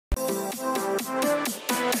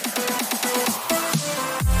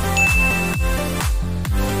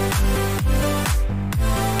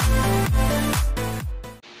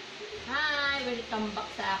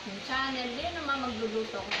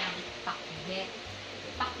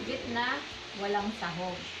pakbet na walang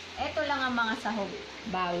sahog. Ito lang ang mga sahog.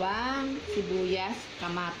 Bawang, sibuyas,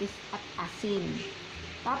 kamatis, at asin.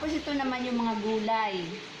 Tapos ito naman yung mga gulay.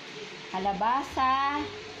 Kalabasa,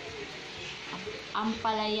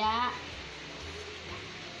 ampalaya,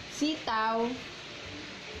 sitaw,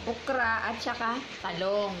 okra, at saka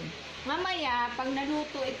talong. Mamaya, pag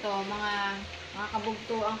naluto ito, mga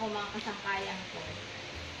kabugtuan ko, mga kasangkayan ko,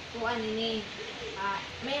 tuan ini,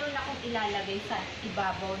 mayroon akong ilalagay sa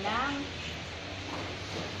ibabaw ng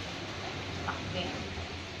pakbet.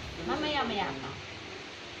 Mamaya-maya pa.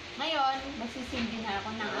 Ngayon, magsisilbi na ako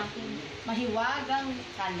ng aking mahiwagang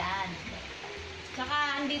kalan.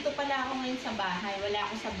 Tsaka, andito pala ako ngayon sa bahay. Wala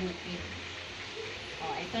ako sa bukid.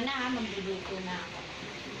 O, ito na, magluluto na ako.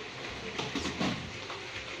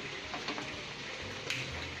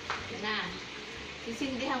 Ito na.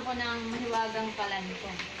 Sisindihan ko ng mahiwagang kalan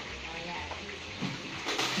ko. O, yan.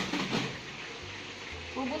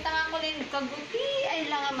 Pubutangan ko rin kaguti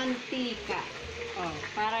ay lang ang mantika. O,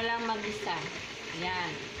 para lang mag-isa.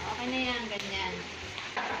 Yan. Okay na yan, ganyan.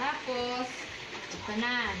 Tapos, ito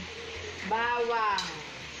na. Bawang.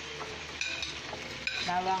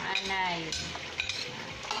 Bawang anay.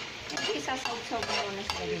 Ito isasawag-sawag mo muna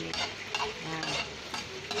sa galit. Yan.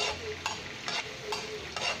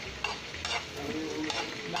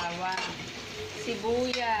 Bawang.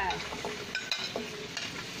 Sibuyas.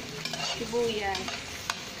 Sibuyas.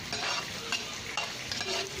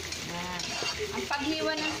 Yan. Ang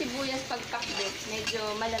paghiwa ng sibuyas pag pakbet, medyo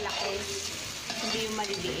malalaki. Hindi yung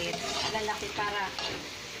maliliit. Malalaki para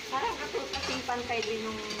parang kasing pantay din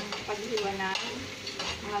yung paghiwa ng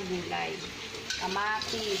mga gulay.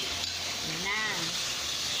 Kamatis. Yan.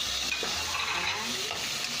 Yan.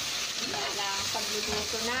 Yan lang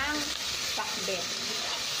pagluluto ng pakbet.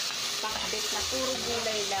 Pakbet na puro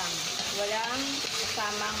gulay lang. Walang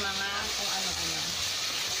kasamang mga kung ano-ano.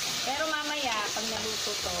 Pero mamaya, pag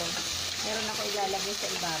naluto to, meron ako ilalagay sa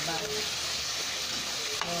ibabaw.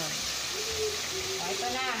 Ayan. O, ito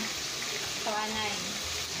na. Ito, anay.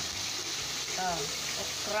 Ito,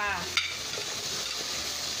 okra.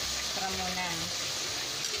 Okra muna.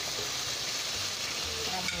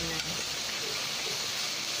 Okra muna.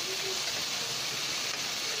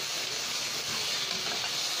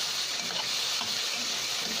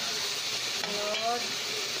 Sunod.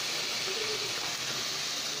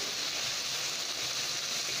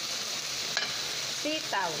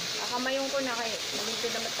 Sitaw. Kakamayong ko na kayo. Dito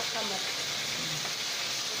na matakamot.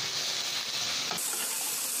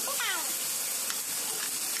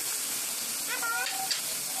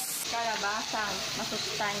 Kalabasa.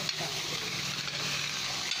 Masustansya.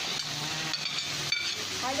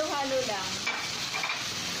 Halo-halo lang.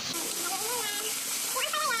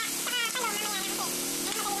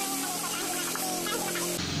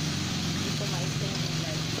 Dito maising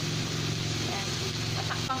gulay. Yan.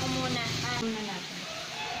 Patakpan ko muna. Muna natin.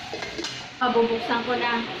 Bubuksan ko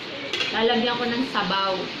na. Lalagyan ko ng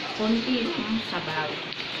sabaw. Kunti ng sabaw.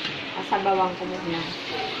 Sabawan ko muna.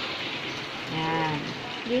 Yan.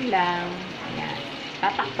 Yun lang. Yan.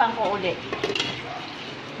 Tatakpan ko ulit.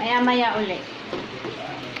 Maya-maya ulit.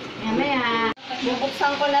 Maya-maya.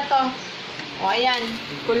 Bubuksan ko na to. O, ayan.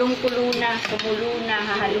 Kulong-kulo na. Kumulo na.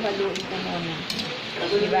 Hahalo-haloin ko muna.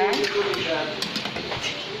 Diba?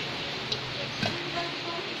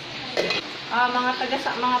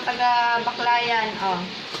 Mga taga baklayan,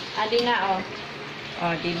 adi na,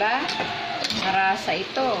 diba? Marasa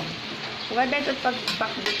ito. Wala ito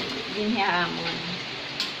pag ginhiamon.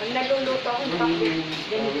 Pag naluluto ako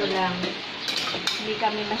ganito lang. Hindi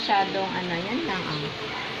kami masyadong, yan lang,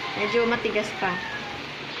 medyo matigas pa.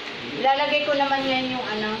 Ilalagay ko naman yan yung,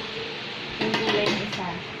 yung gulay ng isa.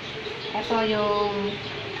 Ito yung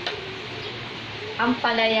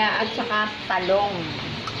ampalaya at saka talong.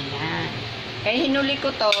 Ayan. Kaya hinuli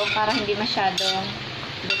ko to para hindi masyadong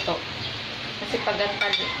luto. Kasi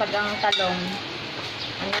pag ang talong,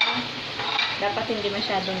 dapat hindi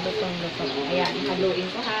masyadong lutong-luto. Ayan, haluin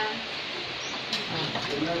ko ha.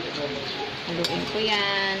 Haluin ko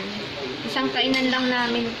yan. Isang kainan lang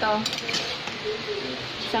namin to.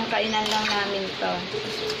 Isang kainan lang namin to.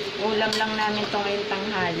 Ulam lang namin to ngayong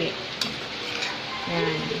tanghali.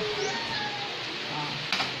 Ayan.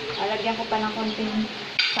 Alagyan ko pa ng konting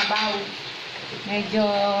sabaw. Medyo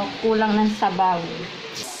kulang ng sabaw.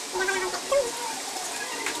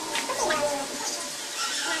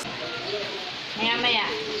 Maya-maya,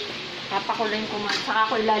 papakuloyin ko man. Saka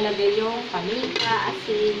ko ilalagay yung paminta,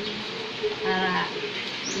 asin, para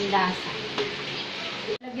lasa.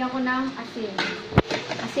 Lagyan ko ng asin.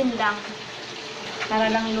 Asin lang. Para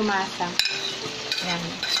lang lumasa. Yan.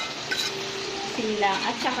 Asin lang.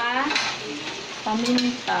 At saka,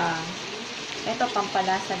 paminta. Ito,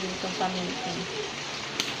 pampalasa din itong paminta.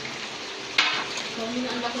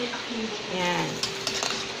 Yan.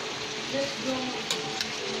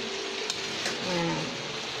 Yan.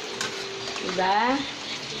 Diba?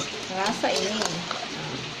 Rasa ini.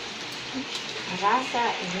 Rasa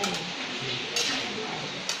ini.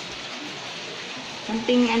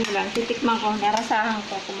 Kunting ano lang, titikman ko, narasahan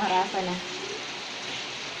ko kung marasa na.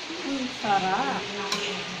 Sarap.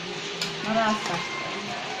 Marasa.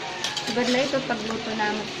 Sigad lang ito pagluto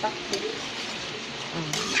namin pakbet.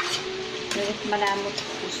 Galit malamot,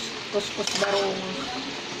 kuskus barong.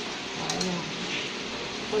 Ayan.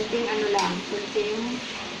 Kunting ano lang, kunting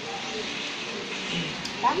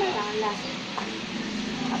tama lang lang.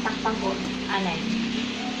 Patakpan ko. Anay.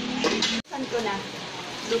 Saan ko na?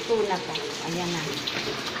 Luto na to. Ayan na.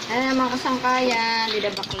 Ayan na mga kasangkayan.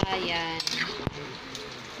 Lida baklayan.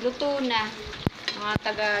 Luto na. Mga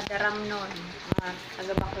taga-daram nun. Mga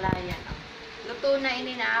taga-baklayan. Luto na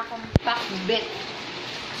ini na akong pakbet.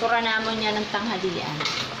 Sura namon niya ng tanghalian.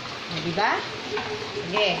 Diba?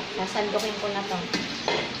 Sige. Sasandukin ko na to.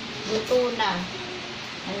 Luto na.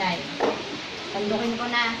 Anay. Sandukin ko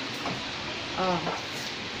na. Oh.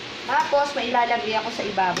 Tapos, mailalagay ako sa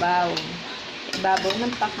ibabaw. Ibabaw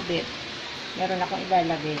ng pakbet. Meron akong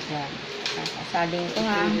ilalagay dyan. Sasaling ko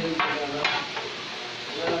nga.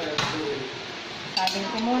 Sasaling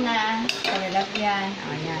ko muna. Palalagyan.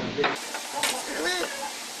 Ayan.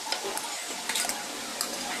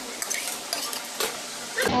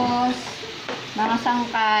 Tapos, mga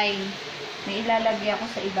sangkay, may ilalagay ako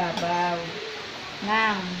sa ibabaw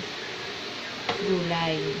ng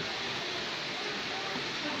gulay.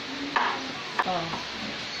 Oh.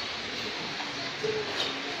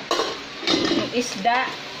 Yung isda,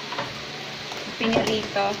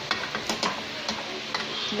 pinirito,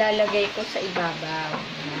 ilalagay ko sa ibabaw.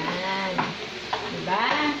 Yan. Diba?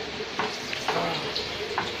 Oh.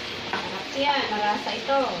 Sarap yan. Marasa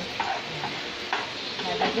ito.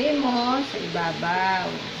 Ilalagay mo sa ibabaw.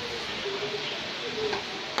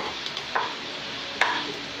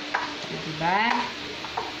 Diba?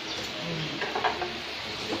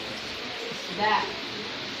 Isda.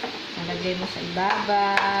 Nalagay mo sa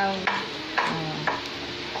ibabaw. Oh.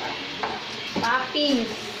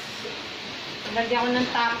 Toppings. Nalagyan ko ng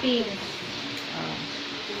toppings. Oh.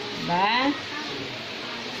 Diba?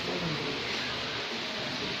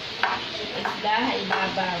 Isda,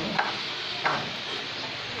 ibabaw.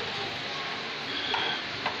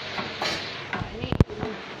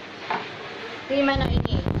 Tima na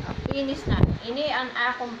ini. Finish na. Ini ang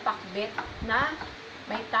akong pakbet na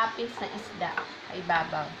may toppings na isda.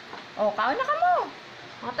 Ibabaw. O, kaon na ka mo.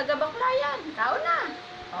 Mga taga-baklayan. Kaon na.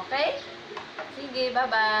 Okay? Sige,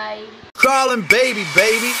 bye-bye. Crawling baby,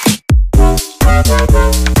 baby.